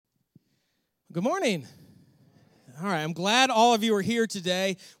Good morning. All right, I'm glad all of you are here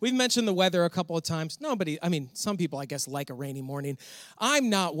today. We've mentioned the weather a couple of times. Some people, I guess, like a rainy morning. I'm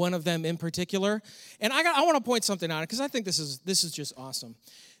not one of them in particular. And I want to point something out because I think this is just awesome.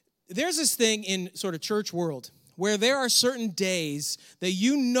 There's this thing in sort of church world where there are certain days that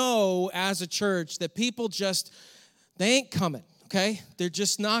you know as a church that people they ain't coming, okay? They're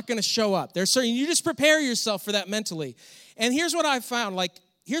just not going to show up. There's certain, you just prepare yourself for that mentally. And here's what I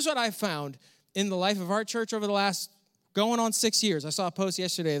found, in the life of our church over the last going on 6 years. I saw a post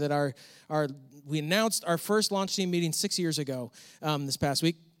yesterday that we announced our first launch team meeting 6 years ago this past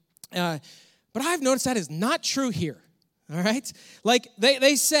week. But I've noticed that is not true here, all right? Like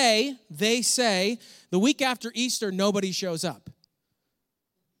they say the week after Easter, nobody shows up.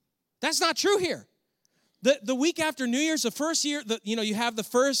 That's not true here. The week after New Year's, the first year, you have the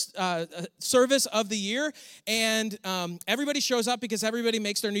first service of the year, and everybody shows up because everybody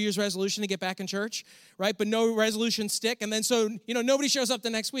makes their New Year's resolution to get back in church, right? But no resolutions stick, and then nobody shows up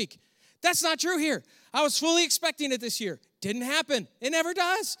the next week. That's not true here. I was fully expecting it this year. Didn't happen. It never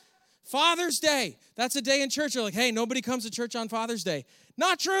does. Father's Day. That's a day in church. You're like, hey, nobody comes to church on Father's Day.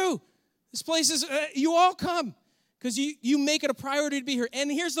 Not true. This place is, you all come because you make it a priority to be here.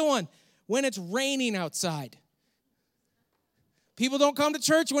 And here's the one. When it's raining outside. People don't come to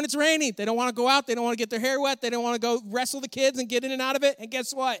church when it's raining. They don't want to go out. They don't want to get their hair wet. They don't want to go wrestle the kids and get in and out of it. And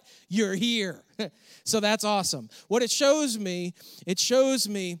guess what? You're here. So that's awesome. What it shows me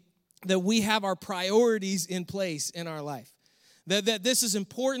that we have our priorities in place in our life. That this is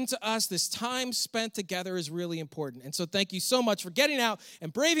important to us. This time spent together is really important. And so thank you so much for getting out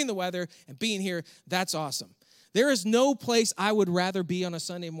and braving the weather and being here. That's awesome. There is no place I would rather be on a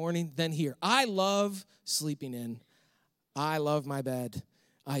Sunday morning than here. I love sleeping in. I love my bed.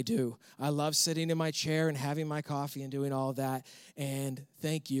 I do. I love sitting in my chair and having my coffee and doing all of that. And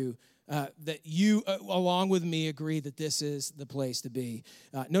thank you that you, along with me, agree that this is the place to be.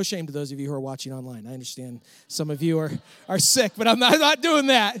 No shame to those of you who are watching online. I understand some of you are sick, but I'm not doing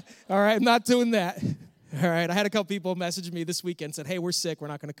that. All right, I'm not doing that. All right, I had a couple people message me this weekend and said, hey, we're sick. We're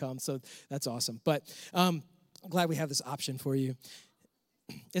not going to come. So that's awesome. But I'm glad we have this option for you.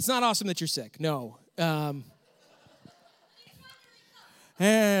 It's not awesome that you're sick. No.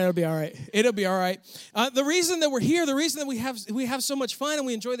 It'll be all right. It'll be all right. The reason that we're here, the reason that we have so much fun and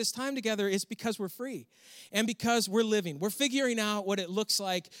we enjoy this time together is because we're free and because we're living. We're figuring out what it looks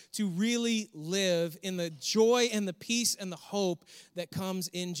like to really live in the joy and the peace and the hope that comes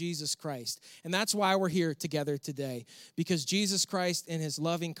in Jesus Christ. And that's why we're here together today, because Jesus Christ in his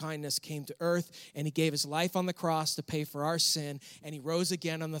loving kindness came to earth and he gave his life on the cross to pay for our sin, and he rose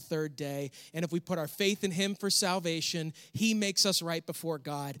again on the third day. And if we put our faith in him for salvation, he makes us right before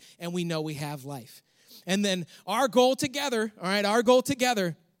God, and we know we have life. And then our goal together, all right, our goal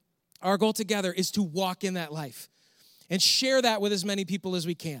together is to walk in that life and share that with as many people as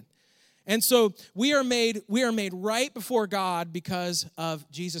we can. And so we are made right before God because of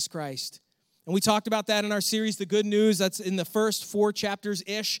Jesus Christ. And we talked about that in our series, The Good News. That's in the first 4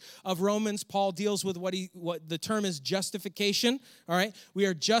 chapters-ish of Romans. Paul deals with what the term is justification, all right? We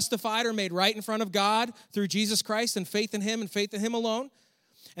are justified or made right in front of God through Jesus Christ and faith in him alone.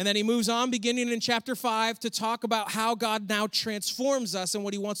 And then he moves on, beginning in chapter 5, to talk about how God now transforms us and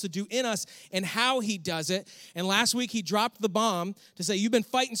what he wants to do in us and how he does it. And last week he dropped the bomb to say, you've been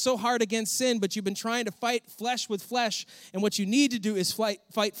fighting so hard against sin, but you've been trying to fight flesh with flesh. And what you need to do is fight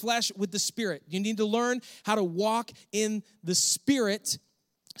flesh with the Spirit. You need to learn how to walk in the Spirit.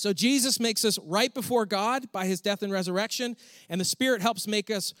 So Jesus makes us right before God by his death and resurrection, and the Spirit helps make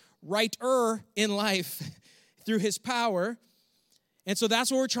us righter in life through his power. And so that's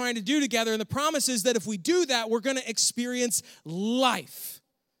what we're trying to do together. And the promise is that if we do that, we're going to experience life,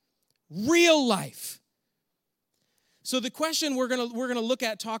 real life. So the question we're going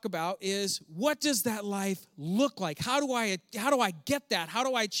to talk about is, what does that life look like? How do I get that? How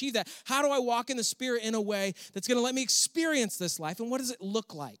do I achieve that? How do I walk in the Spirit in a way that's going to let me experience this life? And what does it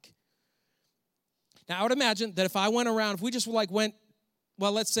look like? Now, I would imagine that if I went around, if we just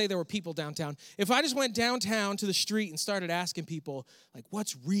let's say there were people downtown. If I just went downtown to the street and started asking people, like,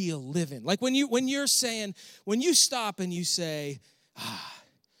 what's real living? Like when you stop and you say,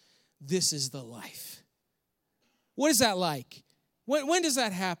 this is the life. What is that like? When does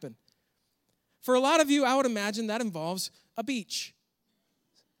that happen? For a lot of you, I would imagine that involves a beach,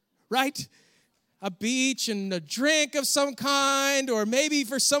 right? A beach and a drink of some kind, or maybe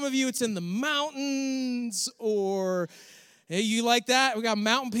for some of you it's in the mountains, or hey, you like that? We got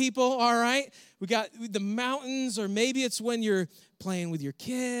mountain people, all right? We got the mountains, or maybe it's when you're playing with your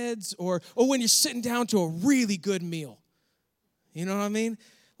kids, or when you're sitting down to a really good meal. You know what I mean?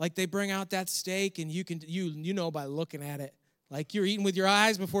 Like they bring out that steak and you know by looking at it. Like you're eating with your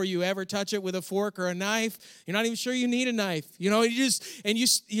eyes before you ever touch it with a fork or a knife. You're not even sure you need a knife. You're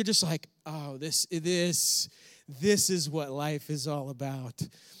just like, oh, this is what life is all about.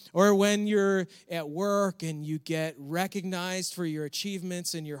 Or when you're at work and you get recognized for your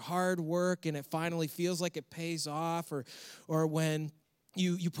achievements and your hard work and it finally feels like it pays off, or when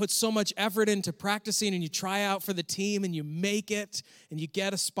you put so much effort into practicing and you try out for the team and you make it and you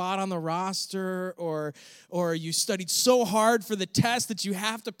get a spot on the roster, or you studied so hard for the test that you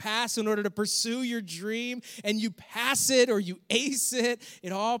have to pass in order to pursue your dream and you pass it or you ace it,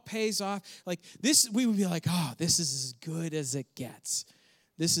 it all pays off. Like this, we would be like, oh, this is as good as it gets.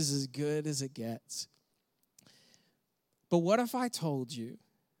 This is as good as it gets. But what if I told you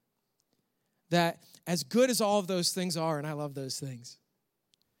that as good as all of those things are, and I love those things,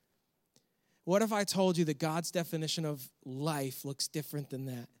 what if I told you that God's definition of life looks different than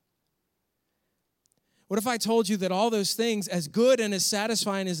that? What if I told you that all those things, as good and as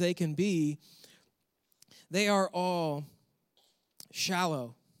satisfying as they can be, they are all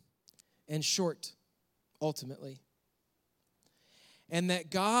shallow and short, ultimately? And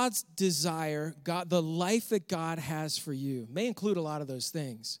that God's desire, the life that God has for you, may include a lot of those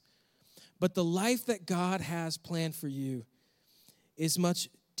things, but the life that God has planned for you is much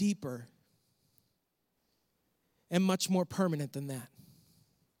deeper and much more permanent than that.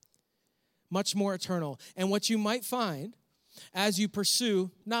 Much more eternal. And what you might find as you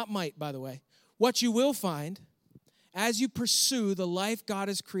pursue, not might, by the way, what you will find as you pursue the life God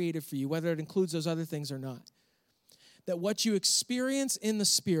has created for you, whether it includes those other things or not, that what you experience in the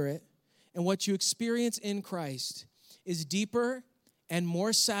Spirit and what you experience in Christ is deeper and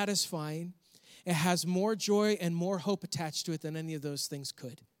more satisfying. It has more joy and more hope attached to it than any of those things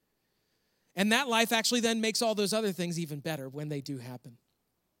could. And that life actually then makes all those other things even better when they do happen.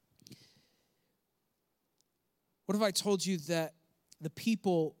 What if I told you that the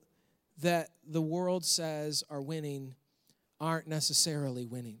people that the world says are winning aren't necessarily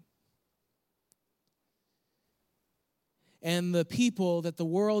winning? And the people that the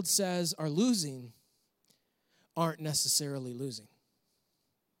world says are losing aren't necessarily losing.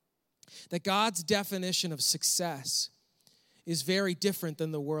 That God's definition of success is very different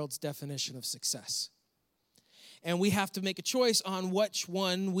than the world's definition of success. And we have to make a choice on which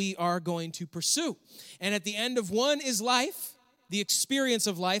one we are going to pursue. And at the end of one is life, the experience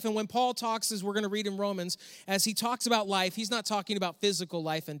of life. And when Paul talks, as we're going to read in Romans, as he talks about life, he's not talking about physical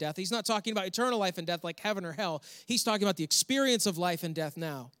life and death. He's not talking about eternal life and death like heaven or hell. He's talking about the experience of life and death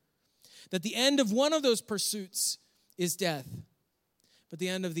now. That the end of one of those pursuits is death, but the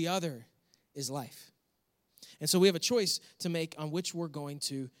end of the other is life. And so we have a choice to make on which we're going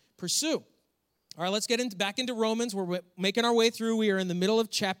to pursue. All right, let's get back into Romans. We're making our way through. We are in the middle of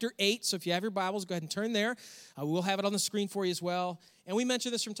chapter 8. So if you have your Bibles, go ahead and turn there. We'll have it on the screen for you as well. And we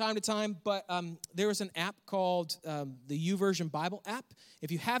mention this from time to time, but there is an app called the YouVersion Bible app.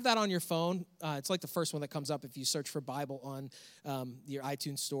 If you have that on your phone, it's like the first one that comes up if you search for Bible on your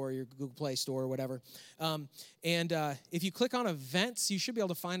iTunes store, your Google Play store, or whatever. And if you click on events, you should be able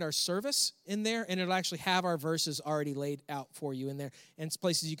to find our service in there, and it'll actually have our verses already laid out for you in there, and it's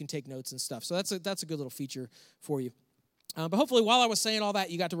places you can take notes and stuff. So that's a good little feature for you. But hopefully, while I was saying all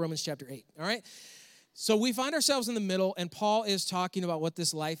that, you got to Romans chapter 8, all right? So we find ourselves in the middle, and Paul is talking about what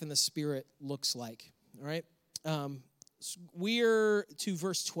this life in the Spirit looks like, all right? We're to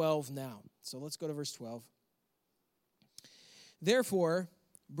verse 12 now. So let's go to verse 12. Therefore,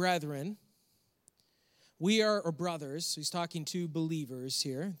 brethren, or brothers, so he's talking to believers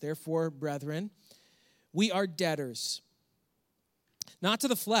here. Therefore, brethren, we are debtors, not to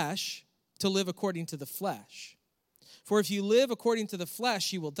the flesh, to live according to the flesh. For if you live according to the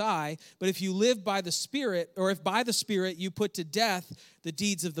flesh, you will die. But if you live by the Spirit, or if by the Spirit you put to death the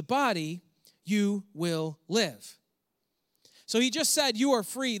deeds of the body, you will live. So he just said you are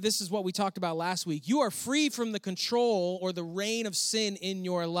free. This is what we talked about last week. You are free from the control or the reign of sin in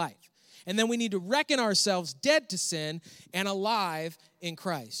your life. And then we need to reckon ourselves dead to sin and alive in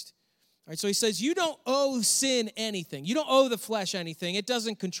Christ. All right, so he says you don't owe sin anything. You don't owe the flesh anything. It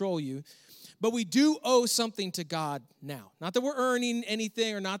doesn't control you. But we do owe something to God now. Not that we're earning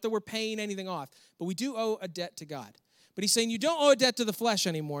anything or not that we're paying anything off, but we do owe a debt to God. But he's saying you don't owe a debt to the flesh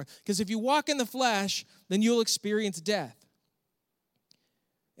anymore, because if you walk in the flesh, then you'll experience death.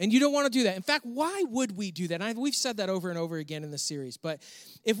 And you don't want to do that. In fact, why would we do that? And we've said that over and over again in this series. But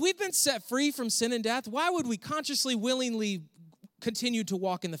if we've been set free from sin and death, why would we consciously, willingly continue to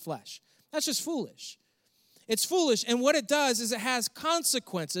walk in the flesh? That's just foolish. It's foolish, and what it does is it has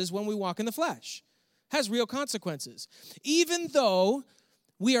consequences when we walk in the flesh. It has real consequences. Even though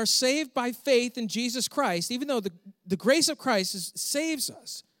we are saved by faith in Jesus Christ, even though the grace of Christ saves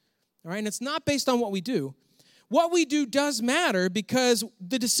us, all right? And it's not based on what we do. What we do does matter because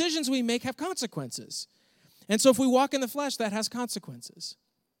the decisions we make have consequences. And so if we walk in the flesh, that has consequences.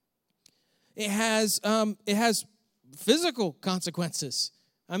 It has physical consequences.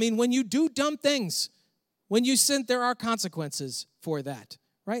 I mean, when you do dumb things, when you sin, there are consequences for that,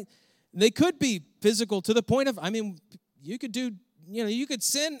 right? They could be physical to the point of, you could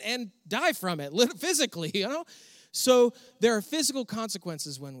sin and die from it physically, So there are physical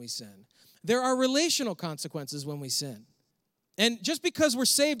consequences when we sin. There are relational consequences when we sin. And just because we're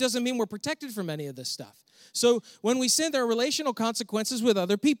saved doesn't mean we're protected from any of this stuff. So when we sin, there are relational consequences with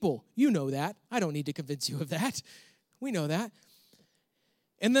other people. You know that. I don't need to convince you of that. We know that.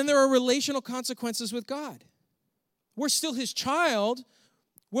 And then there are relational consequences with God. We're still his child.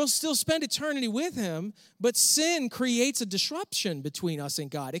 We'll still spend eternity with him, but sin creates a disruption between us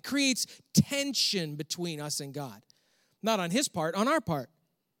and God. It creates tension between us and God. Not on his part, on our part.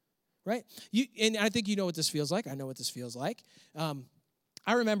 Right? And I think you know what this feels like. I know what this feels like.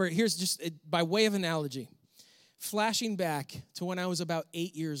 I remember, here's just by way of analogy, flashing back to when I was about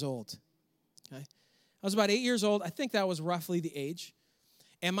 8 years old. Okay? I was about 8 years old. I think that was roughly the age.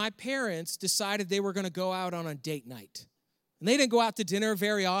 And my parents decided they were going to go out on a date night. And they didn't go out to dinner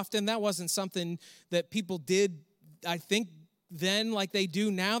very often. That wasn't something that people did, I think, then like they do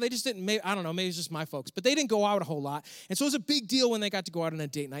now. They just didn't, I don't know, maybe it's just my folks. But they didn't go out a whole lot. And so it was a big deal when they got to go out on a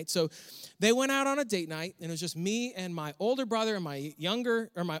date night. So they went out on a date night, and it was just me and my older brother and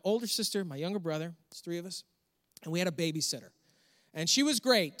my older sister, my younger brother. It's three of us. And we had a babysitter. And she was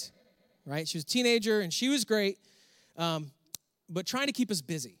great, right? She was a teenager, and she was great, but trying to keep us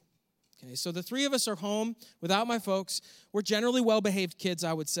busy. Okay, so the three of us are home without my folks. We're generally well-behaved kids,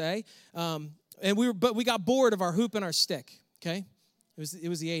 I would say. But we got bored of our hoop and our stick. Okay, it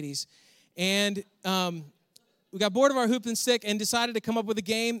was the 80s, and we got bored of our hoop and stick and decided to come up with a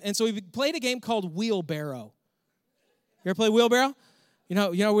game. And so we played a game called Wheelbarrow. You ever play Wheelbarrow? You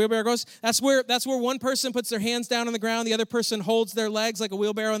know how wheelbarrow goes? That's where one person puts their hands down on the ground, the other person holds their legs like a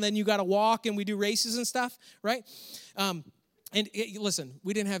wheelbarrow, and then you got to walk, and we do races and stuff, right? Listen,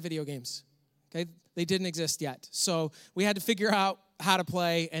 we didn't have video games. Okay, they didn't exist yet, so we had to figure out how to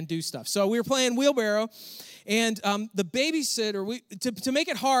play and do stuff. So we were playing Wheelbarrow, and the babysitter, to make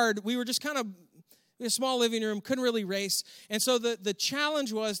it hard, we were just kind of in a small living room, couldn't really race. And so the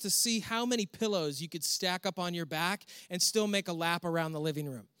challenge was to see how many pillows you could stack up on your back and still make a lap around the living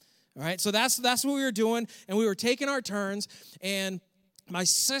room. All right, so that's what we were doing, and we were taking our turns, and my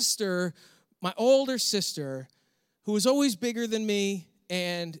older sister, who was always bigger than me,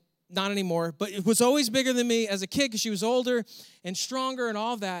 and not anymore, but it was always bigger than me as a kid because she was older and stronger and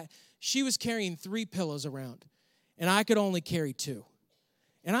all that. She was carrying 3 pillows around, and I could only carry 2.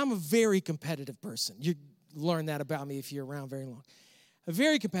 And I'm a very competitive person. You learn that about me if you're around very long. A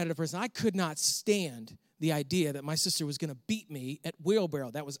very competitive person. I could not stand the idea that my sister was going to beat me at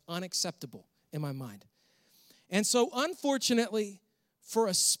Wheelbarrow. That was unacceptable in my mind. And so, unfortunately, for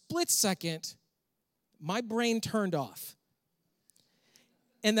a split second, my brain turned off.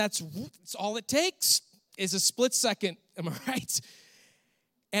 And that's all it takes is a split second, am I right?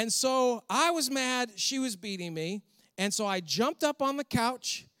 And so I was mad she was beating me. And so I jumped up on the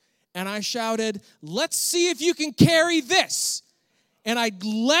couch and I shouted, "Let's see if you can carry this." And I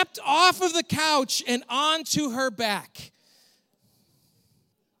leapt off of the couch and onto her back.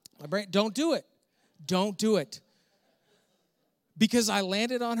 My brain, don't do it. Don't do it. Because I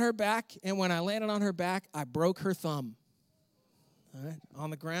landed on her back, and when I landed on her back, I broke her thumb. All right, on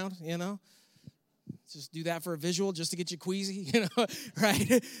the ground, Just do that for a visual just to get you queasy,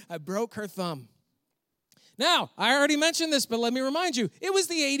 right? I broke her thumb. Now, I already mentioned this, but let me remind you, it was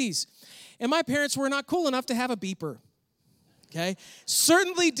the 80s, and my parents were not cool enough to have a beeper, okay?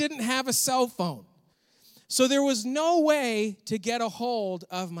 Certainly didn't have a cell phone. So there was no way to get a hold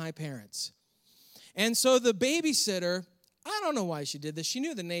of my parents. And so the babysitter, I don't know why she did this. She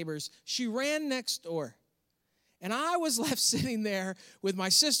knew the neighbors. She ran next door. And I was left sitting there with my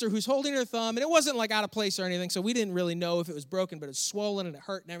sister who's holding her thumb. And it wasn't like out of place or anything, so we didn't really know if it was broken, but it was swollen and it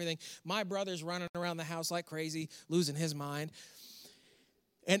hurt and everything. My brother's running around the house like crazy, losing his mind.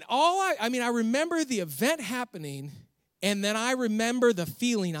 And I remember the event happening, and then I remember the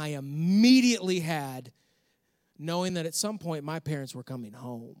feeling I immediately had knowing that at some point my parents were coming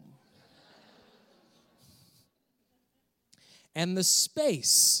home. And the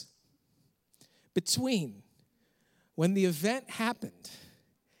space between when the event happened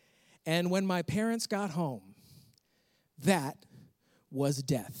and when my parents got home, that was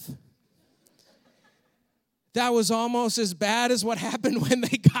death. that was almost as bad as what happened when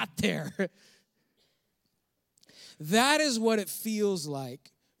they got there. That is what it feels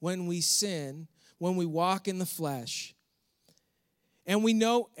like when we sin, when we walk in the flesh. And we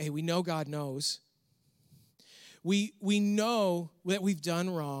know God knows. We know that we've done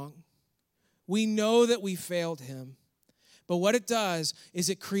wrong. We know that we failed him. But what it does is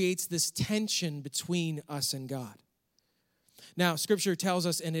it creates this tension between us and God. Now, Scripture tells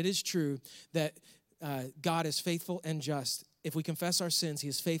us, and it is true, that God is faithful and just. If we confess our sins, he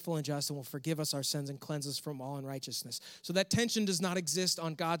is faithful and just and will forgive us our sins and cleanse us from all unrighteousness. So that tension does not exist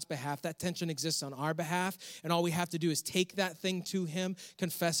on God's behalf. That tension exists on our behalf. And all we have to do is take that thing to him,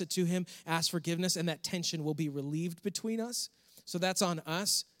 confess it to him, ask forgiveness, and that tension will be relieved between us. So that's on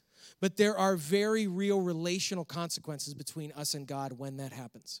us. But there are very real relational consequences between us and God when that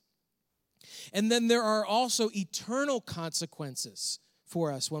happens. And then there are also eternal consequences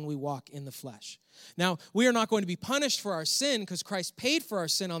for us when we walk in the flesh. Now, we are not going to be punished for our sin because Christ paid for our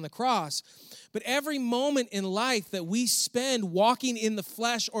sin on the cross. But every moment in life that we spend walking in the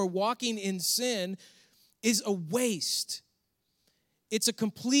flesh or walking in sin is a waste. It's a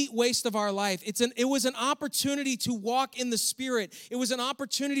complete waste of our life. It was an opportunity to walk in the Spirit. It was an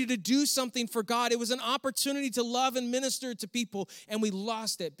opportunity to do something for God. It was an opportunity to love and minister to people, and we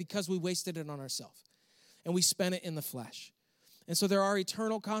lost it because we wasted it on ourselves. And we spent it in the flesh. And so there are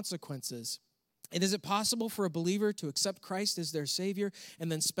eternal consequences. And is it possible for a believer to accept Christ as their Savior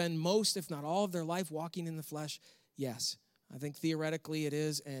and then spend most, if not all, of their life walking in the flesh? Yes. I think theoretically it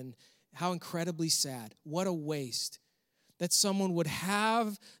is, and how incredibly sad. What a waste. That someone would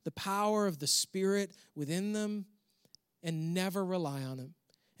have the power of the Spirit within them and never rely on him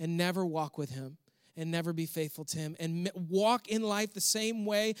and never walk with him and never be faithful to him and walk in life the same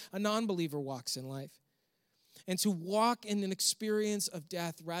way a non-believer walks in life. And to walk in an experience of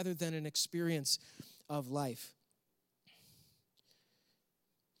death rather than an experience of life.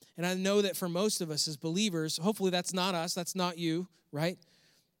 And I know that for most of us as believers, hopefully that's not us, that's not you, right?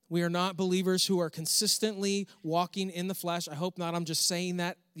 We are not believers who are consistently walking in the flesh. I hope not. I'm just saying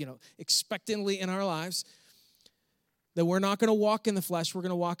that, expectantly in our lives. That we're not going to walk in the flesh. We're going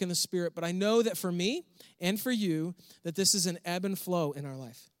to walk in the Spirit. But I know that for me and for you, that this is an ebb and flow in our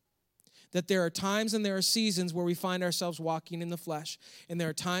life. That there are times and there are seasons where we find ourselves walking in the flesh. And there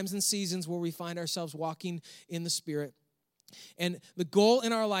are times and seasons where we find ourselves walking in the Spirit. And the goal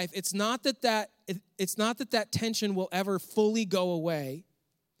in our life, it's not that tension will ever fully go away.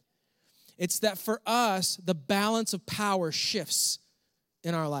 It's that for us, the balance of power shifts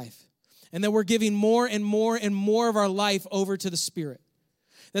in our life. And that we're giving more and more and more of our life over to the Spirit.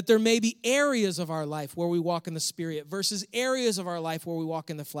 That there may be areas of our life where we walk in the Spirit versus areas of our life where we walk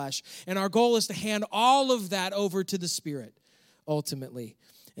in the flesh. And our goal is to hand all of that over to the Spirit, ultimately.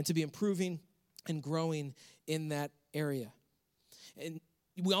 And to be improving and growing in that area. And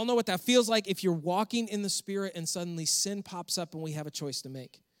we all know what that feels like if you're walking in the Spirit and suddenly sin pops up and we have a choice to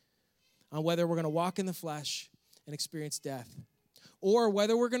make. On whether we're going to walk in the flesh and experience death. Or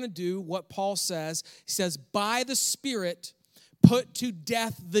whether we're going to do what Paul says. He says, by the Spirit, put to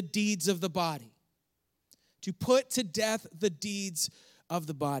death the deeds of the body. To put to death the deeds of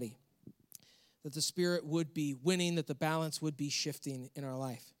the body. That the Spirit would be winning, that the balance would be shifting in our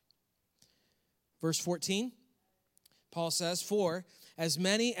life. Verse 14, Paul says, for as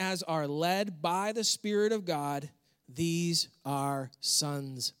many as are led by the Spirit of God, these are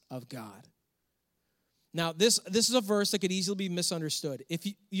sons of God. Now, this is a verse that could easily be misunderstood. If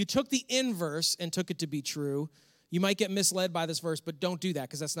you took the inverse and took it to be true, you might get misled by this verse, but don't do that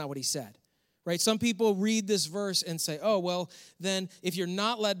because that's not what he said. Right? Some people read this verse and say, oh, well, then if you're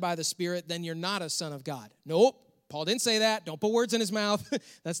not led by the Spirit, then you're not a son of God. Nope, Paul didn't say that. Don't put words in his mouth.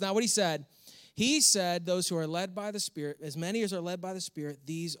 That's not what he said. He said those who are led by the Spirit, as many as are led by the Spirit,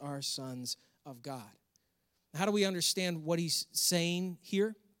 these are sons of God. How do we understand what he's saying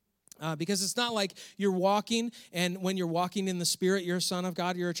here? Because it's not like you're walking, and when you're walking in the Spirit, you're a son of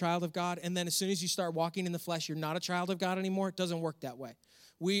God, you're a child of God, and then as soon as you start walking in the flesh, you're not a child of God anymore. It doesn't work that way.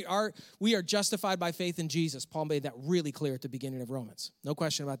 We are justified by faith in Jesus. Paul made that really clear at the beginning of Romans. No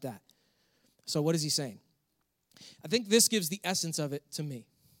question about that. So what is he saying? I think this gives the essence of it to me.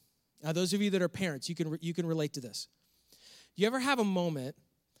 Now, those of you that are parents, you can relate to this. You ever have a moment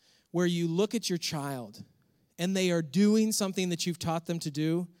where you look at your child and they are doing something that you've taught them to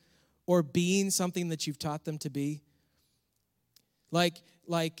do or being something that you've taught them to be? And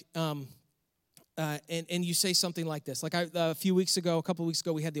you say something like this. Like a couple of weeks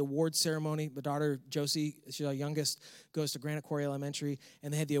ago, we had the award ceremony. My daughter, Josie, she's our youngest, goes to Granite Quarry Elementary,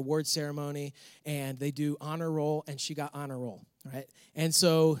 and they had the award ceremony, and they do honor roll, and she got honor roll. All right. And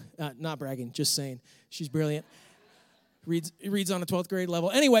so, not bragging, just saying, she's brilliant. Reads on a 12th grade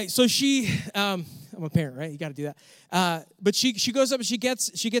level. Anyway, so I'm a parent, right? You got to do that. But she goes up and she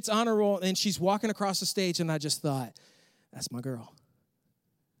gets honor roll, and she's walking across the stage, and I just thought, that's my girl.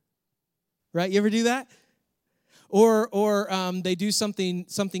 Right? You ever do that? Or they do something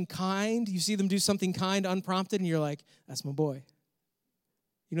kind. You see them do something kind, unprompted, and you're like, that's my boy.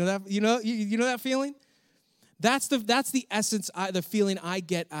 You know that? You know that feeling? That's the essence, the feeling I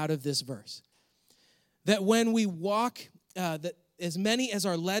get out of this verse. That when we walk, that as many as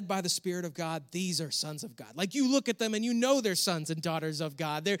are led by the Spirit of God, these are sons of God. Like you look at them and you know they're sons and daughters of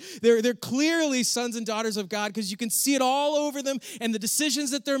God. They're clearly sons and daughters of God because you can see it all over them and the decisions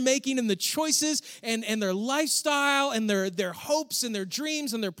that they're making and the choices and their lifestyle and their hopes and their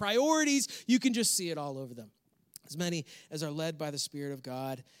dreams and their priorities. You can just see it all over them. As many as are led by the Spirit of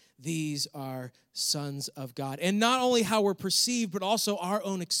God, these are sons of God. And not only how we're perceived, but also our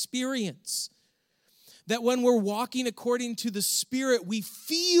own experience. That when we're walking according to the Spirit, we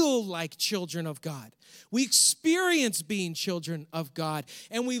feel like children of God. We experience being children of God.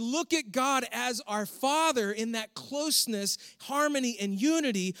 And we look at God as our Father in that closeness, harmony, and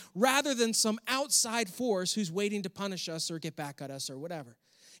unity, rather than some outside force who's waiting to punish us or get back at us or whatever.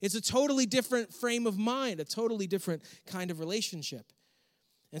 It's a totally different frame of mind, a totally different kind of relationship.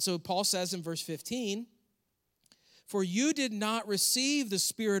 And so Paul says in verse 15, for you did not receive the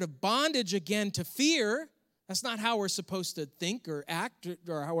spirit of bondage again to fear. That's not how we're supposed to think or act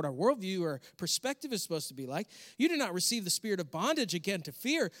or what our worldview or perspective is supposed to be like. You did not receive the spirit of bondage again to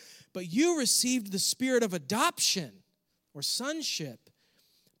fear, but you received the spirit of adoption or sonship,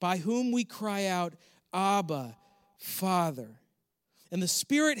 by whom we cry out, Abba, Father. And the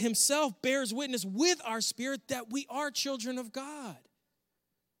Spirit himself bears witness with our spirit that we are children of God.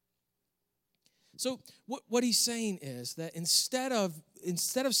 So what he's saying is that instead of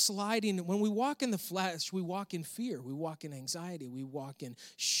sliding, when we walk in the flesh, we walk in fear, we walk in anxiety, we walk in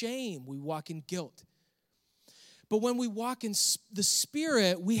shame, we walk in guilt. But when we walk in the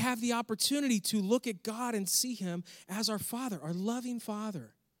Spirit, we have the opportunity to look at God and see him as our Father, our loving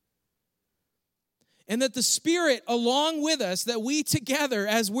Father. And that the Spirit along with us, that we together,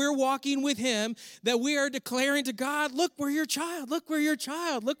 as we're walking with him, that we are declaring to God, look, we're your child, look, we're your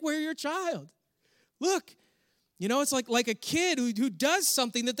child, look, we're your child. Look, it's like a kid who does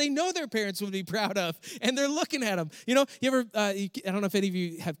something that they know their parents would be proud of, and they're looking at them. You ever, I don't know if any of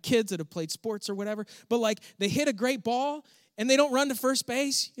you have kids that have played sports or whatever, but like they hit a great ball, and they don't run to first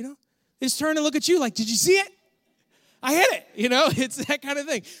base, They just turn and look at you like, did you see it? I hit it, It's that kind of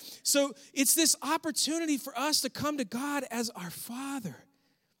thing. So it's this opportunity for us to come to God as our Father.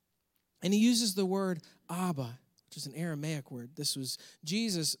 And he uses the word Abba, which is an Aramaic word. This was,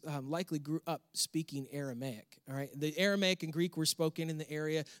 Jesus likely grew up speaking Aramaic, all right? The Aramaic and Greek were spoken in the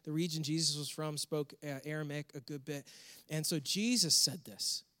area. The region Jesus was from spoke Aramaic a good bit. And so Jesus said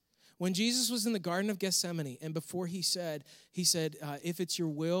this. When Jesus was in the Garden of Gethsemane, and before he said, if it's your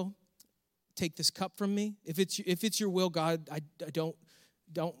will, take this cup from me. If it's your will, God, I don't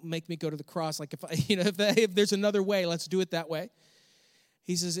make me go to the cross. Like if there's another way, let's do it that way.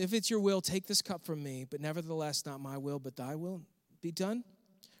 He says, if it's your will, take this cup from me, but nevertheless, not my will, but thy will be done.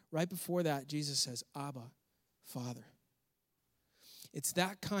 Right before that, Jesus says, Abba, Father. It's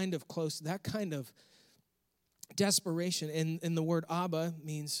that kind of desperation. And the word Abba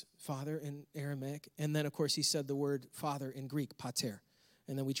means father in Aramaic. And then, of course, he said the word father in Greek, pater.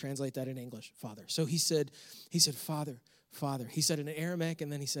 And then we translate that in English, father. So he said, Father, Father. He said it in Aramaic,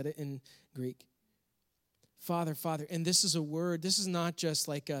 and then he said it in Greek. Father, Father. And this is a word, this is not just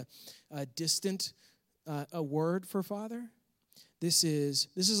like a distant a word for father. This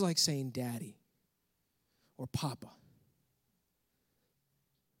is like saying daddy or papa.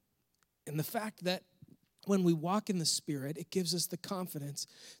 And the fact that when we walk in the Spirit, it gives us the confidence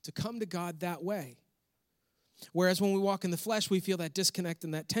to come to God that way. Whereas when we walk in the flesh, we feel that disconnect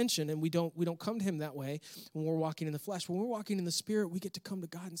and that tension, and we don't come to him that way when we're walking in the flesh. When we're walking in the Spirit, we get to come to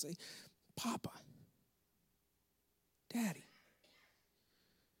God and say, Papa, Daddy.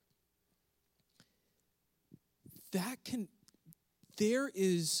 There's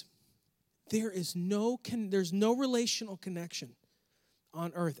no relational connection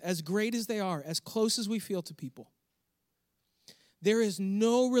on earth, as great as they are, as close as we feel to people. There is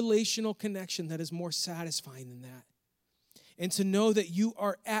no relational connection that is more satisfying than that. And to know that you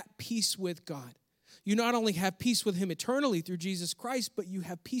are at peace with God. You not only have peace with him eternally through Jesus Christ, but you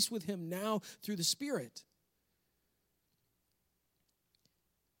have peace with him now through the Spirit.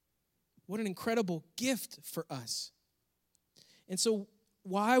 What an incredible gift for us. And so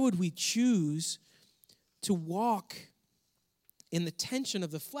why would we choose to walk in the tension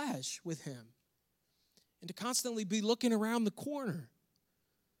of the flesh with him and to constantly be looking around the corner.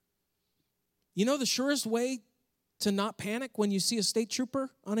 You know the surest way to not panic when you see a state trooper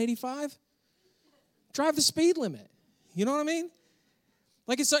on 85? Drive the speed limit. You know what I mean?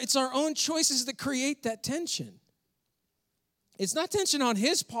 Like it's our own choices that create that tension. It's not tension on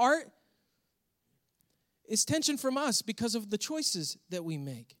his part. It's tension from us because of the choices that we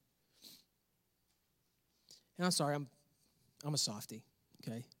make. And I'm sorry, I'm a softie,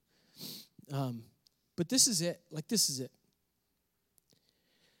 okay? But this is it. Like, this is it.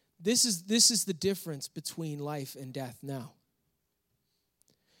 This is the difference between life and death now.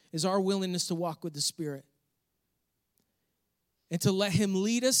 Is our willingness to walk with the Spirit and to let him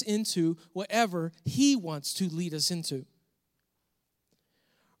lead us into whatever he wants to lead us into.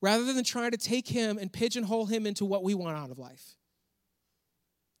 Rather than trying to take him and pigeonhole him into what we want out of life.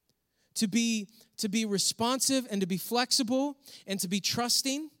 To be responsive and to be flexible and to be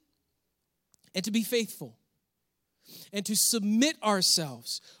trusting and to be faithful and to submit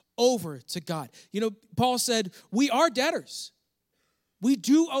ourselves over to God. You know, Paul said, we are debtors. We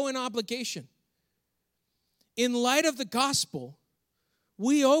do owe an obligation. In light of the gospel,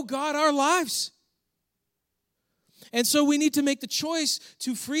 we owe God our lives. And so we need to make the choice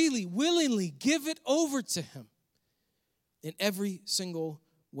to freely, willingly give it over to him in every single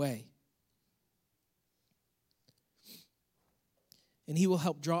way. And he will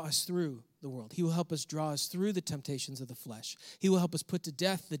help draw us through the world. He will help us draw us through the temptations of the flesh. He will help us put to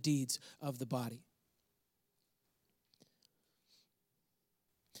death the deeds of the body.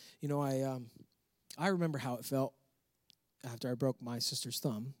 You know, I remember how it felt after I broke my sister's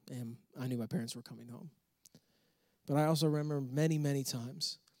thumb, and I knew my parents were coming home. But I also remember many, many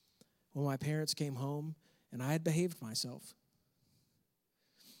times when my parents came home and I had behaved myself.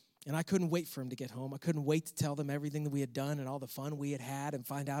 And I couldn't wait for them to get home. I couldn't wait to tell them everything that we had done and all the fun we had had and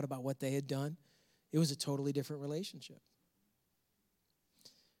find out about what they had done. It was a totally different relationship.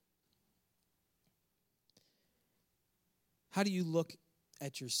 How do you look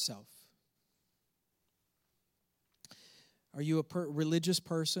at yourself? Are you a religious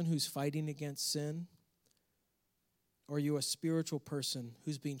person who's fighting against sin? Or are you a spiritual person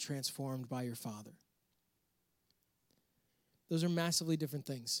who's being transformed by your Father? Those are massively different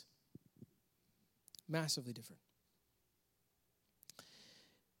things. Massively different.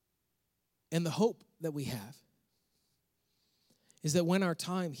 And the hope that we have is that when our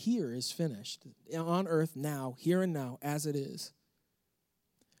time here is finished, on earth now, here and now, as it is,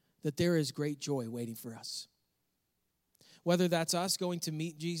 that there is great joy waiting for us. Whether that's us going to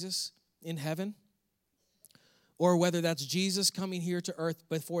meet Jesus in heaven, or whether that's Jesus coming here to earth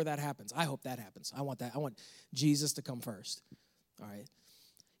before that happens. I hope that happens. I want that. I want Jesus to come first. All right?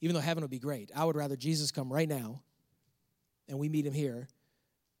 Even though heaven would be great, I would rather Jesus come right now and we meet him here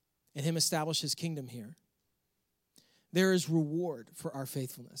and him establish his kingdom here. There is reward for our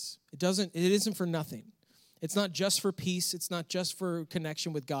faithfulness. It isn't for nothing. It's not just for peace. It's not just for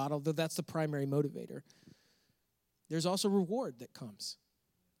connection with God, although that's the primary motivator. There's also reward that comes.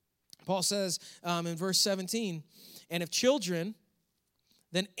 Paul says in verse 17, and if children,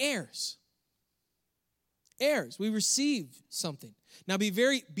 then heirs. Heirs. We receive something. Now be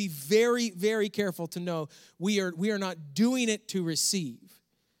very, very careful to know we are not doing it to receive.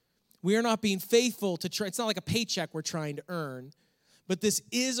 We are not being faithful to try. It's not like a paycheck we're trying to earn, but this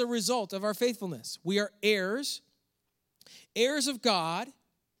is a result of our faithfulness. We are heirs, heirs of God,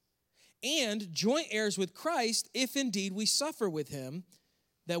 and joint heirs with Christ if indeed we suffer with him,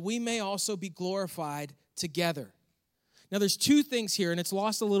 that we may also be glorified together. Now, there's two things here, and it's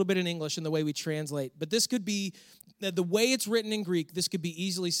lost a little bit in English in the way we translate, but this could be, the way it's written in Greek, this could be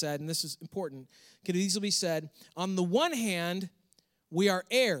easily said, and this is important, could easily be said, on the one hand, we are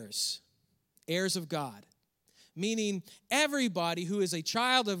heirs, heirs of God, meaning everybody who is a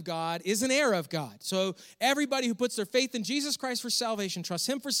child of God is an heir of God. So everybody who puts their faith in Jesus Christ for salvation, trusts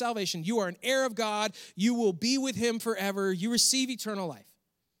him for salvation, you are an heir of God, you will be with him forever, you receive eternal life.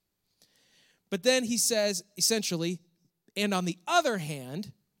 But then he says, essentially, and on the other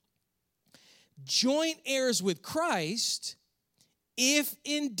hand, joint heirs with Christ, if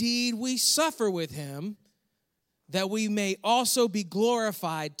indeed we suffer with him, that we may also be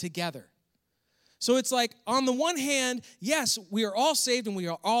glorified together. So it's like, on the one hand, yes, we are all saved and we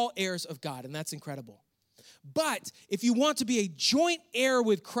are all heirs of God, and that's incredible. But if you want to be a joint heir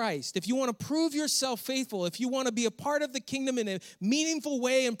with Christ, if you want to prove yourself faithful, if you want to be a part of the kingdom in a meaningful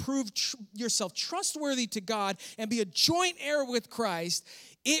way and prove yourself trustworthy to God and be a joint heir with Christ,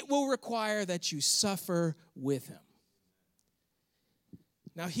 it will require that you suffer with him.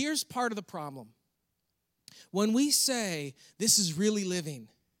 Now, here's part of the problem. When we say this is really living,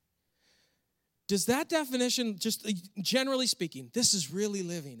 does that definition, just generally speaking, this is really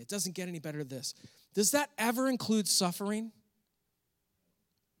living, it doesn't get any better than this, does that ever include suffering?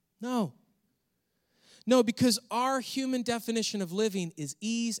 No. No, because our human definition of living is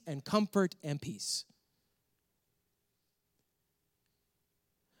ease and comfort and peace.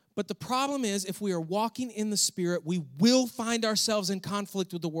 But the problem is, if we are walking in the Spirit, we will find ourselves in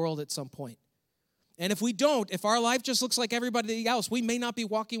conflict with the world at some point. And if we don't, if our life just looks like everybody else, we may not be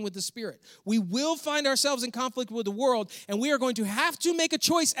walking with the Spirit. We will find ourselves in conflict with the world, and we are going to have to make a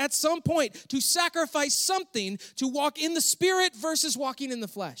choice at some point to sacrifice something to walk in the Spirit versus walking in the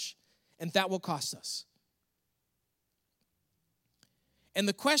flesh. And that will cost us. And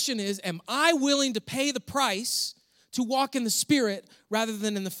the question is, am I willing to pay the price to walk in the Spirit rather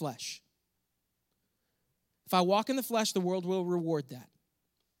than in the flesh? If I walk in the flesh, the world will reward that.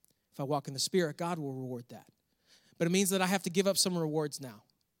 If I walk in the Spirit, God will reward that. But it means that I have to give up some rewards now.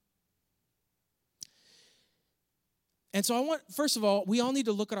 And so first of all, we all need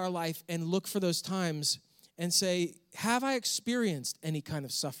to look at our life and look for those times and say, have I experienced any kind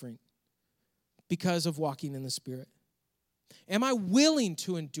of suffering because of walking in the Spirit? Am I willing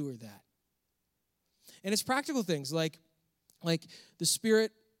to endure that? And it's practical things like the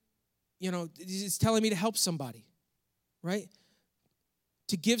Spirit, is telling me to help somebody, right?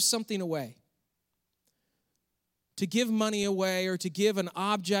 To give something away. To give money away or to give an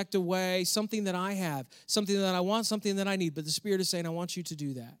object away, something that I have, something that I want, something that I need. But the Spirit is saying, I want you to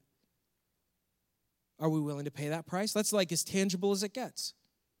do that. Are we willing to pay that price? That's like as tangible as it gets.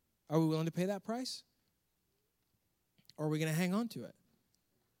 Are we willing to pay that price? Or are we going to hang on to it?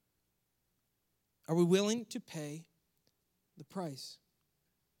 Are we willing to pay the price?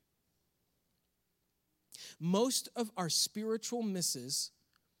 Most of our spiritual misses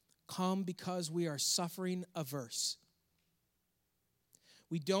come because we are suffering averse.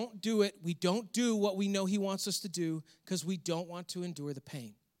 We don't do it. We don't do what we know He wants us to do because we don't want to endure the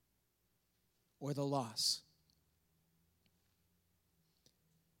pain or the loss.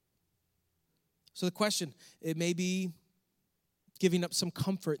 So the question, it may be giving up some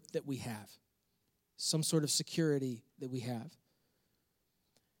comfort that we have, some sort of security that we have.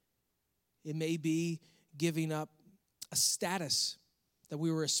 It may be giving up a status that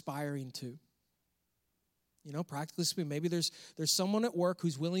we were aspiring to. Practically speaking, maybe there's someone at work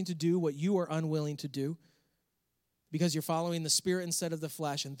who's willing to do what you are unwilling to do because you're following the Spirit instead of the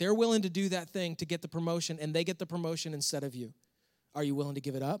flesh, and they're willing to do that thing to get the promotion, and they get the promotion instead of you. Are you willing to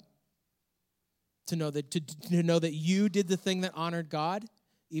give it up? To know that you did the thing that honored God,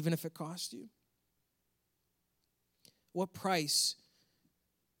 even if it cost you? What price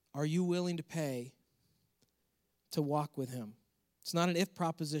are you willing to pay to walk with Him? It's not an if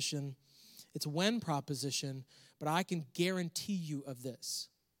proposition, it's a when proposition, but I can guarantee you of this.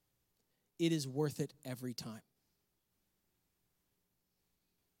 It is worth it every time.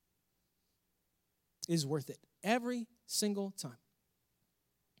 It is worth it every single time.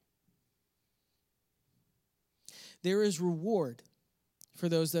 There is reward for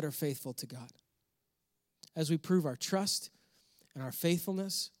those that are faithful to God. As we prove our trust and our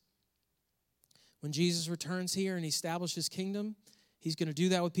faithfulness, when Jesus returns here and He establishes His kingdom, He's going to do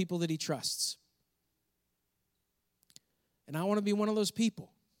that with people that He trusts. And I want to be one of those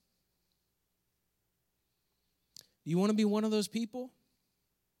people. Do you want to be one of those people?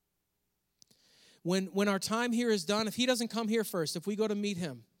 When our time here is done, if He doesn't come here first, if we go to meet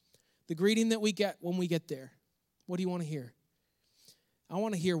Him, the greeting that we get when we get there, what do you want to hear? I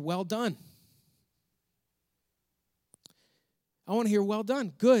want to hear, well done. I want to hear, well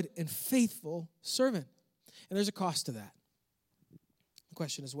done, good and faithful servant. And there's a cost to that. The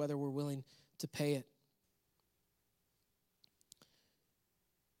question is whether we're willing to pay it.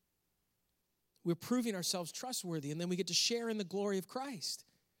 We're proving ourselves trustworthy, and then we get to share in the glory of Christ.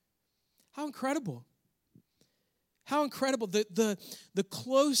 How incredible. How incredible. The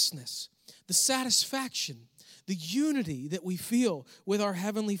closeness, the satisfaction, the unity that we feel with our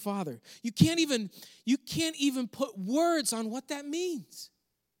Heavenly Father. You can't even put words on what that means.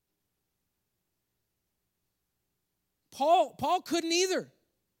 Paul couldn't either.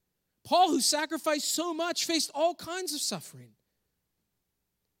 Paul, who sacrificed so much, faced all kinds of suffering.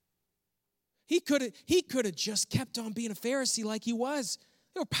 He could have just kept on being a Pharisee like he was.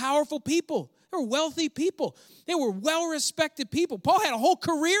 They were powerful people. They were wealthy people. They were well-respected people. Paul had a whole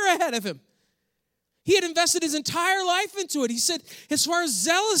career ahead of him. He had invested his entire life into it. He said, as far as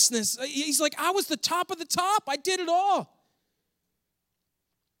zealousness, he's like, I was the top of the top. I did it all.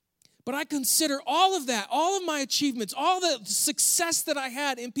 But I consider all of that, all of my achievements, all the success that I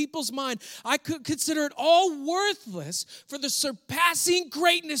had in people's mind, I could consider it all worthless for the surpassing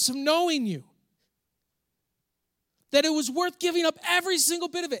greatness of knowing you. That it was worth giving up every single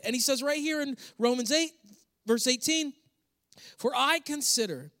bit of it. And he says right here in Romans 8, verse 18, for I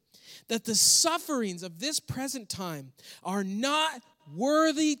consider that the sufferings of this present time are not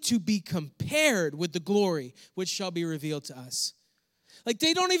worthy to be compared with the glory which shall be revealed to us. Like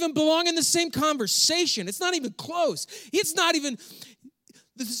they don't even belong in the same conversation. It's not even close. It's not even,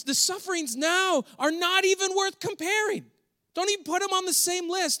 the sufferings now are not even worth comparing. Don't even put them on the same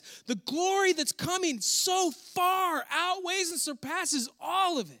list. The glory that's coming so far outweighs and surpasses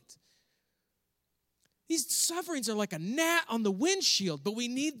all of it. These sufferings are like a gnat on the windshield, but we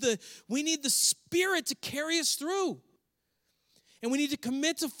need the Spirit to carry us through. And we need to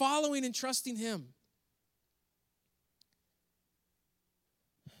commit to following and trusting Him.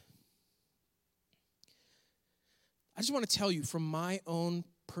 I just want to tell you from my own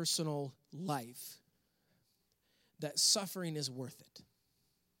personal life that suffering is worth it.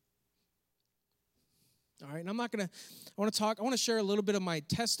 All right, and I want to share a little bit of my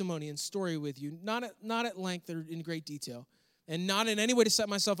testimony and story with you, not at length or in great detail, and not in any way to set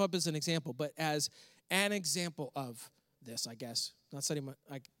myself up as an example, but as an example of this, I guess. Not setting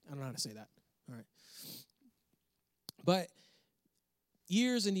I don't know how to say that. All right. But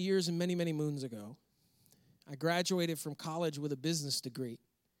years and years and many, many moons ago, I graduated from college with a business degree.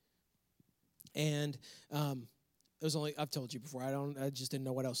 And it was only, I've told you before, I just didn't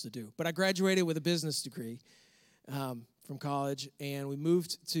know what else to do. But I graduated with a business degree from college, and we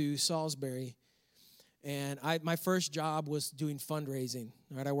moved to Salisbury. And my first job was doing fundraising.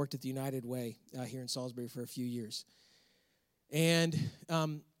 Right, I worked at the United Way here in Salisbury for a few years. And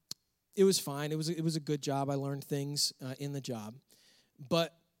it was fine. It was a good job. I learned things in the job.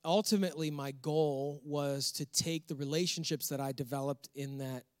 But ultimately, my goal was to take the relationships that I developed in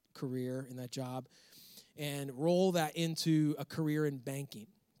that career, in that job, and roll that into a career in banking.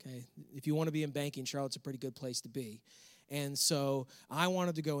 Okay, if you want to be in banking, Charlotte's a pretty good place to be. And so I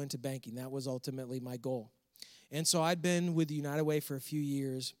wanted to go into banking. That was ultimately my goal. And so I'd been with the United Way for a few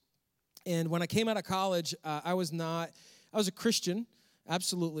years. And when I came out of college, I was a Christian,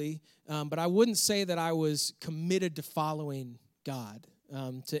 absolutely, but I wouldn't say that I was committed to following God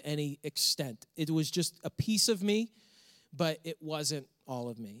to any extent. It was just a piece of me, but it wasn't all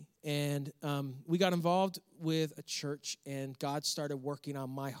of me. And we got involved with a church, and God started working on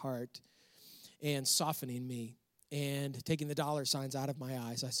my heart and softening me and taking the dollar signs out of my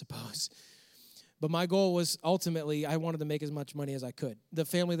eyes, I suppose. But my goal was ultimately I wanted to make as much money as I could. The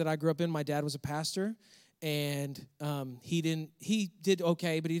family that I grew up in, my dad was a pastor, and he did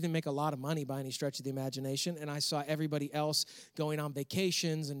okay, but he didn't make a lot of money by any stretch of the imagination. And I saw everybody else going on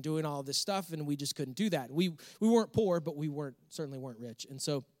vacations and doing all this stuff, and we just couldn't do that. We weren't poor, but we certainly weren't rich. And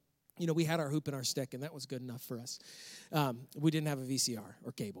so, we had our hoop and our stick, and that was good enough for us. We didn't have a VCR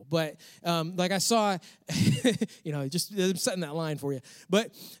or cable, but like I saw, just I'm setting that line for you.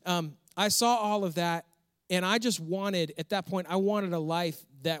 But I saw all of that, and I just wanted, at that point, I wanted a life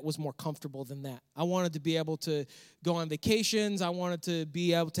that was more comfortable than that. I wanted to be able to go on vacations. I wanted to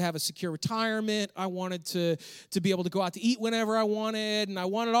be able to have a secure retirement. I wanted to be able to go out to eat whenever I wanted, and I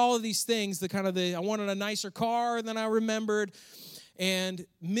wanted all of these things. I wanted a nicer car than I remembered, and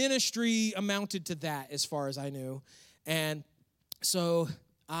ministry amounted to that as far as I knew. And so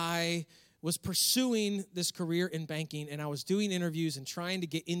I was pursuing this career in banking, and I was doing interviews and trying to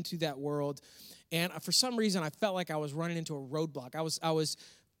get into that world. And for some reason, I felt like I was running into a roadblock. I was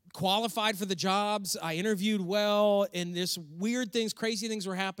qualified for the jobs. I interviewed well, and this weird things, crazy things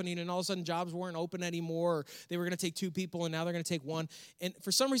were happening, and all of a sudden jobs weren't open anymore. Or they were going to take 2 people, and now they're going to take 1. And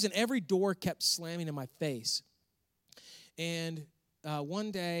for some reason, every door kept slamming in my face. And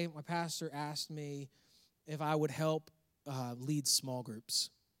one day, my pastor asked me if I would help lead small groups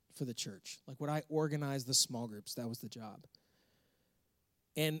for the church. Like, would I organize the small groups? That was the job.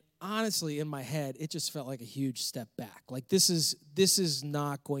 And honestly, in my head, it just felt like a huge step back. Like, this is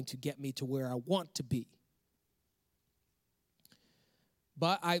not going to get me to where I want to be.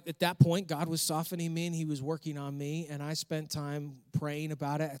 But at that point, God was softening me, and He was working on me, and I spent time praying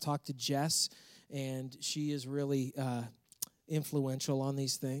about it. I talked to Jess, and she is really influential on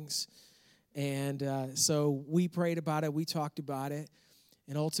these things. And so we prayed about it, we talked about it,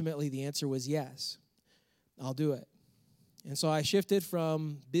 and ultimately the answer was yes, I'll do it. And so I shifted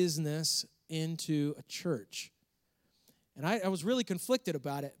from business into a church. And I was really conflicted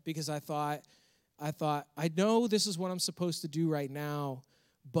about it because I thought, I know this is what I'm supposed to do right now,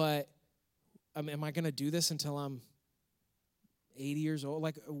 but am I going to do this until I'm 80 years old?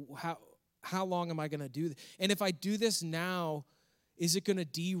 Like, how long am I going to do this? And if I do this now, is it going to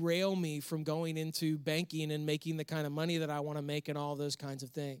derail me from going into banking and making the kind of money that I want to make and all those kinds of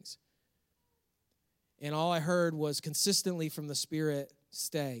things? And all I heard was consistently from the Spirit,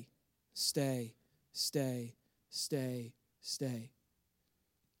 stay, stay, stay, stay, stay.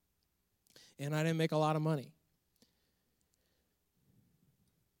 And I didn't make a lot of money.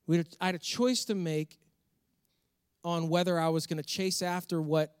 I had a choice to make on whether I was going to chase after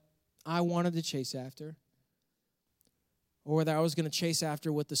what I wanted to chase after, or whether I was going to chase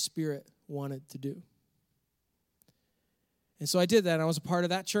after what the Spirit wanted to do. And so I did that, and I was a part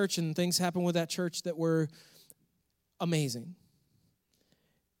of that church, and things happened with that church that were amazing.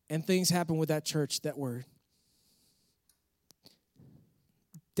 And things happened with that church that were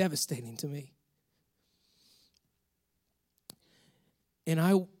devastating to me. And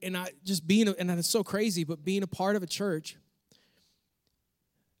I just being, and it's so crazy, but being a part of a church,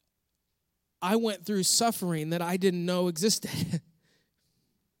 I went through suffering that I didn't know existed.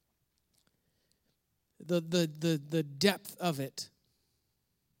 the depth of it.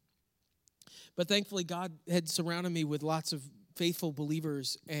 But thankfully, God had surrounded me with lots of faithful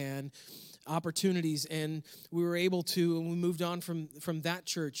believers and opportunities, and we were able to, and we moved on from that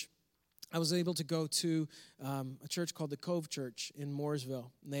church. I was able to go to a church called the Cove Church in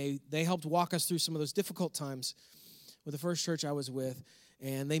Mooresville. And they helped walk us through some of those difficult times with the first church I was with,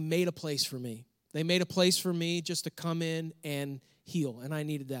 and they made a place for me. They made a place for me just to come in and heal, and I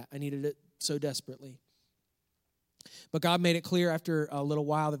needed that. I needed it so desperately. But God made it clear after a little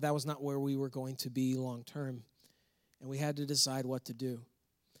while that was not where we were going to be long term, and we had to decide what to do.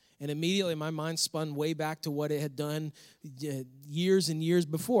 And immediately my mind spun way back to what it had done years and years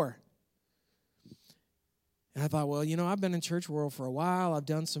before. And I thought, well, I've been in church world for a while. I've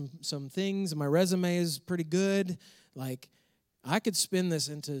done some things, and my resume is pretty good. Like, I could spin this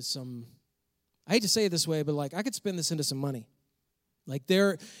into some, I hate to say it this way, but like, I could spin this into some money. Like,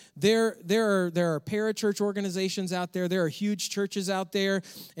 there are parachurch organizations out there. There are huge churches out there.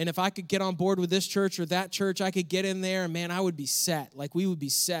 And if I could get on board with this church or that church, I could get in there, and man, I would be set. Like, we would be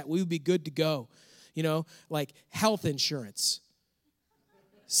set. We would be good to go. Like health insurance.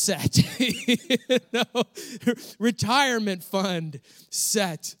 Set. Retirement fund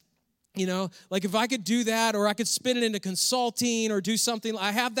set. Like if I could do that, or I could spin it into consulting or do something,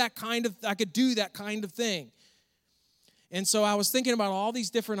 I could do that kind of thing. And so I was thinking about all these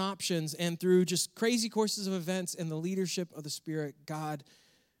different options, and through just crazy courses of events and the leadership of the Spirit, God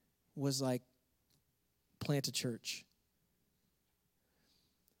was like, plant a church.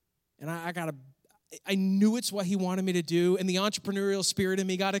 And I knew it's what he wanted me to do, and the entrepreneurial spirit in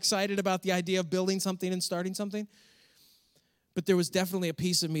me got excited about the idea of building something and starting something. But there was definitely a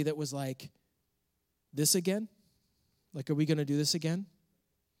piece of me that was like, this again? Like, are we going to do this again?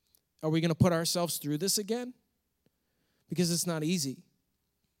 Are we going to put ourselves through this again? Because it's not easy.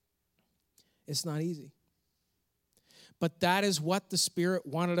 It's not easy. But that is what the Spirit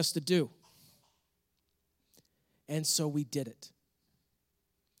wanted us to do. And so we did it.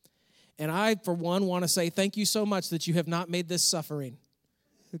 And I, for one, want to say thank you so much that you have not made this suffering.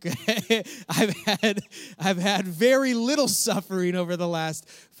 Okay? I've had very little suffering over the last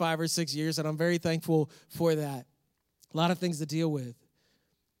 5 or 6 years, and I'm very thankful for that. A lot of things to deal with.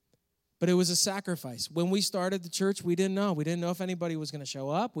 But it was a sacrifice. When we started the church, we didn't know. We didn't know if anybody was going to show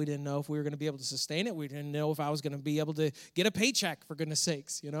up. We didn't know if we were going to be able to sustain it. We didn't know if I was going to be able to get a paycheck, for goodness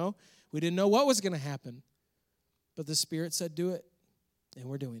sakes, We didn't know what was going to happen. But the Spirit said, do it. And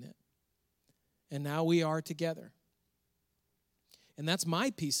we're doing it. And now we are together. And that's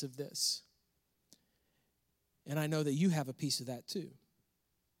my piece of this. And I know that you have a piece of that too.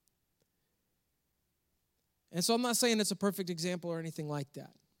 And so I'm not saying it's a perfect example or anything like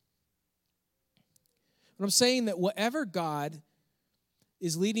that. But I'm saying that whatever God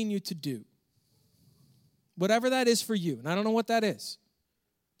is leading you to do, whatever that is for you, and I don't know what that is,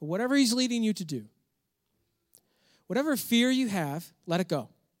 but whatever he's leading you to do, whatever fear you have, let it go.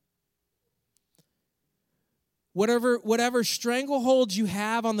 Whatever stranglehold you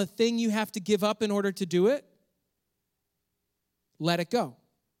have on the thing you have to give up in order to do it, let it go.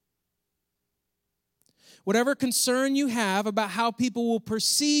 Whatever concern you have about how people will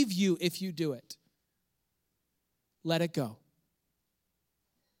perceive you if you do it, let it go.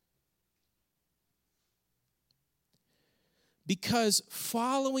 Because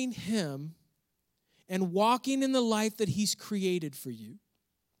following him and walking in the life that he's created for you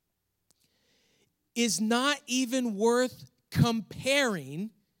is not even worth comparing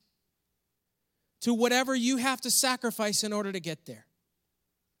to whatever you have to sacrifice in order to get there.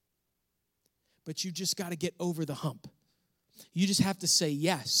 But you just got to get over the hump. You just have to say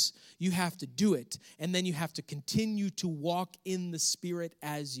yes. You have to do it. And then you have to continue to walk in the Spirit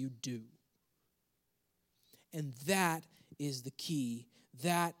as you do. And that is the key.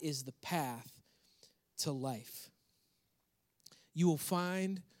 That is the path to life. You will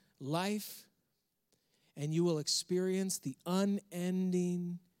find life and you will experience the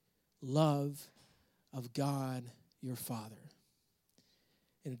unending love of God, your Father.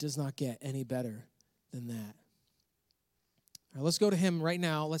 And it does not get any better than that. All right, let's go to him right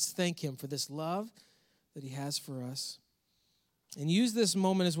now. Let's thank him for this love that he has for us. And use this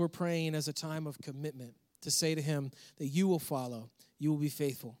moment as we're praying as a time of commitment to say to him that you will follow, you will be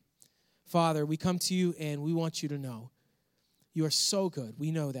faithful. Father, we come to you and we want you to know you are so good.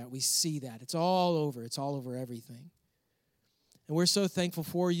 We know that. We see that. It's all over. It's all over everything. And we're so thankful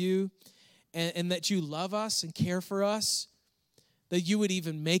for you and that you love us and care for us, that you would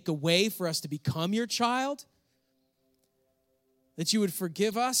even make a way for us to become your child, that you would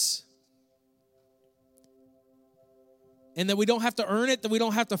forgive us, and that we don't have to earn it, that we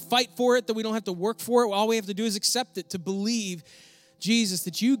don't have to fight for it, that we don't have to work for it. All we have to do is accept it, to believe, Jesus,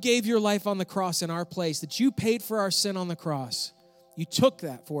 that you gave your life on the cross in our place, that you paid for our sin on the cross. You took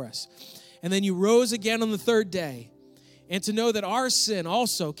that for us. And then you rose again on the third day. And to know that our sin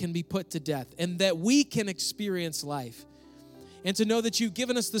also can be put to death and that we can experience life. And to know that you've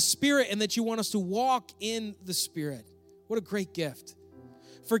given us the Spirit and that you want us to walk in the Spirit. What a great gift.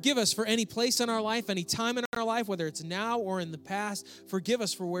 Forgive us for any place in our life, any time in our life, whether it's now or in the past. Forgive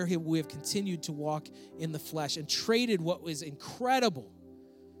us for where we have continued to walk in the flesh and traded what was incredible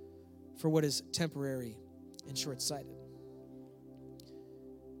for what is temporary and short-sighted.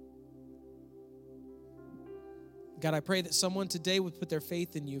 God, I pray that someone today would put their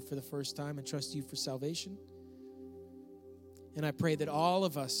faith in you for the first time and trust you for salvation. And I pray that all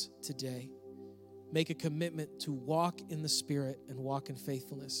of us today make a commitment to walk in the Spirit and walk in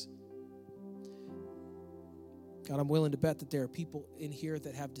faithfulness. God, I'm willing to bet that there are people in here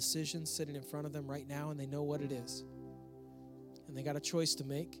that have decisions sitting in front of them right now and they know what it is. And they got a choice to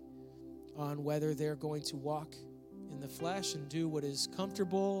make on whether they're going to walk in the flesh and do what is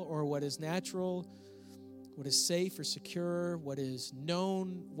comfortable or what is natural, what is safe or secure, what is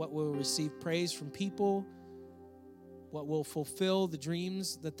known, what will receive praise from people, what will fulfill the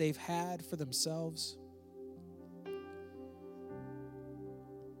dreams that they've had for themselves.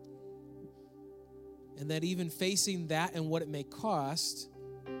 And that even facing that and what it may cost,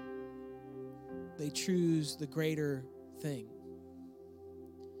 they choose the greater thing,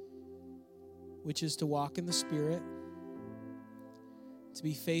 which is to walk in the Spirit, to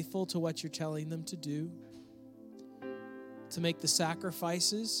be faithful to what you're telling them to do, to make the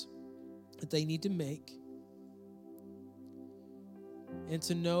sacrifices that they need to make, and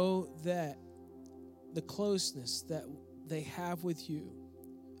to know that the closeness that they have with you,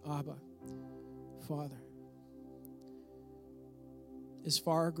 Abba, Father, is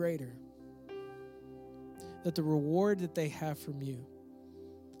far greater. That the reward that they have from you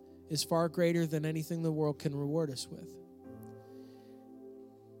is far greater than anything the world can reward us with.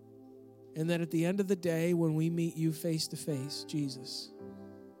 And that at the end of the day, when we meet you face to face, Jesus,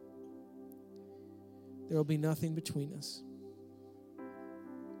 there will be nothing between us.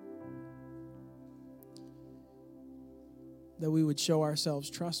 That we would show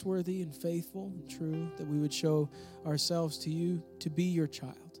ourselves trustworthy and faithful and true. That we would show ourselves to you to be your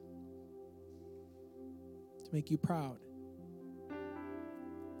child. To make you proud.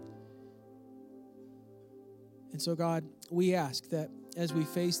 And so, God, we ask that as we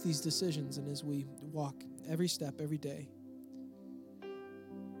face these decisions and as we walk every step, every day,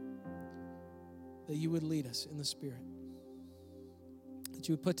 that you would lead us in the Spirit. That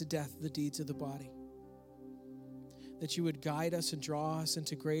you would put to death the deeds of the body. That you would guide us and draw us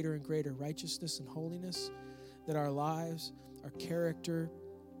into greater and greater righteousness and holiness. That our lives, our character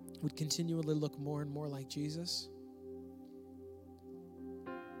would continually look more and more like Jesus.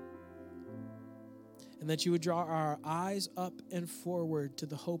 And that you would draw our eyes up and forward to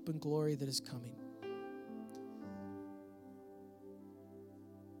the hope and glory that is coming.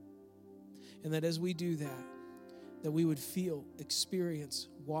 And that as we do that, that we would feel, experience,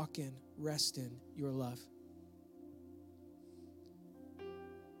 walk in, rest in your love.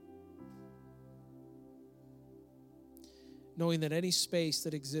 Knowing that any space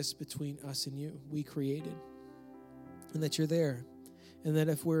that exists between us and you, we created. And that you're there. And that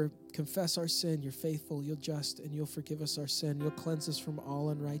if we confess our sin, you're faithful, you're just, and you'll forgive us our sin. You'll cleanse us from all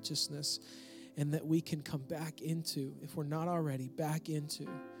unrighteousness. And that we can come back into, if we're not already, back into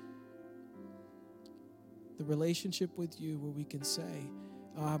the relationship with you where we can say,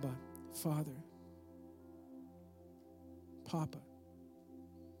 Abba, Father, Papa.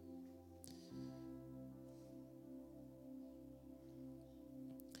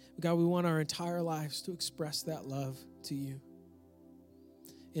 God, we want our entire lives to express that love to you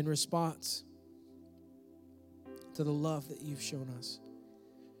in response to the love that you've shown us.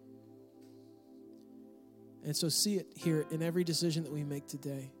 And so see it here in every decision that we make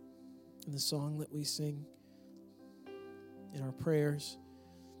today, in the song that we sing, in our prayers,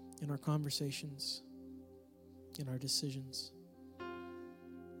 in our conversations, in our decisions.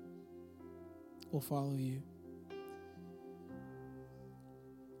 We'll follow you.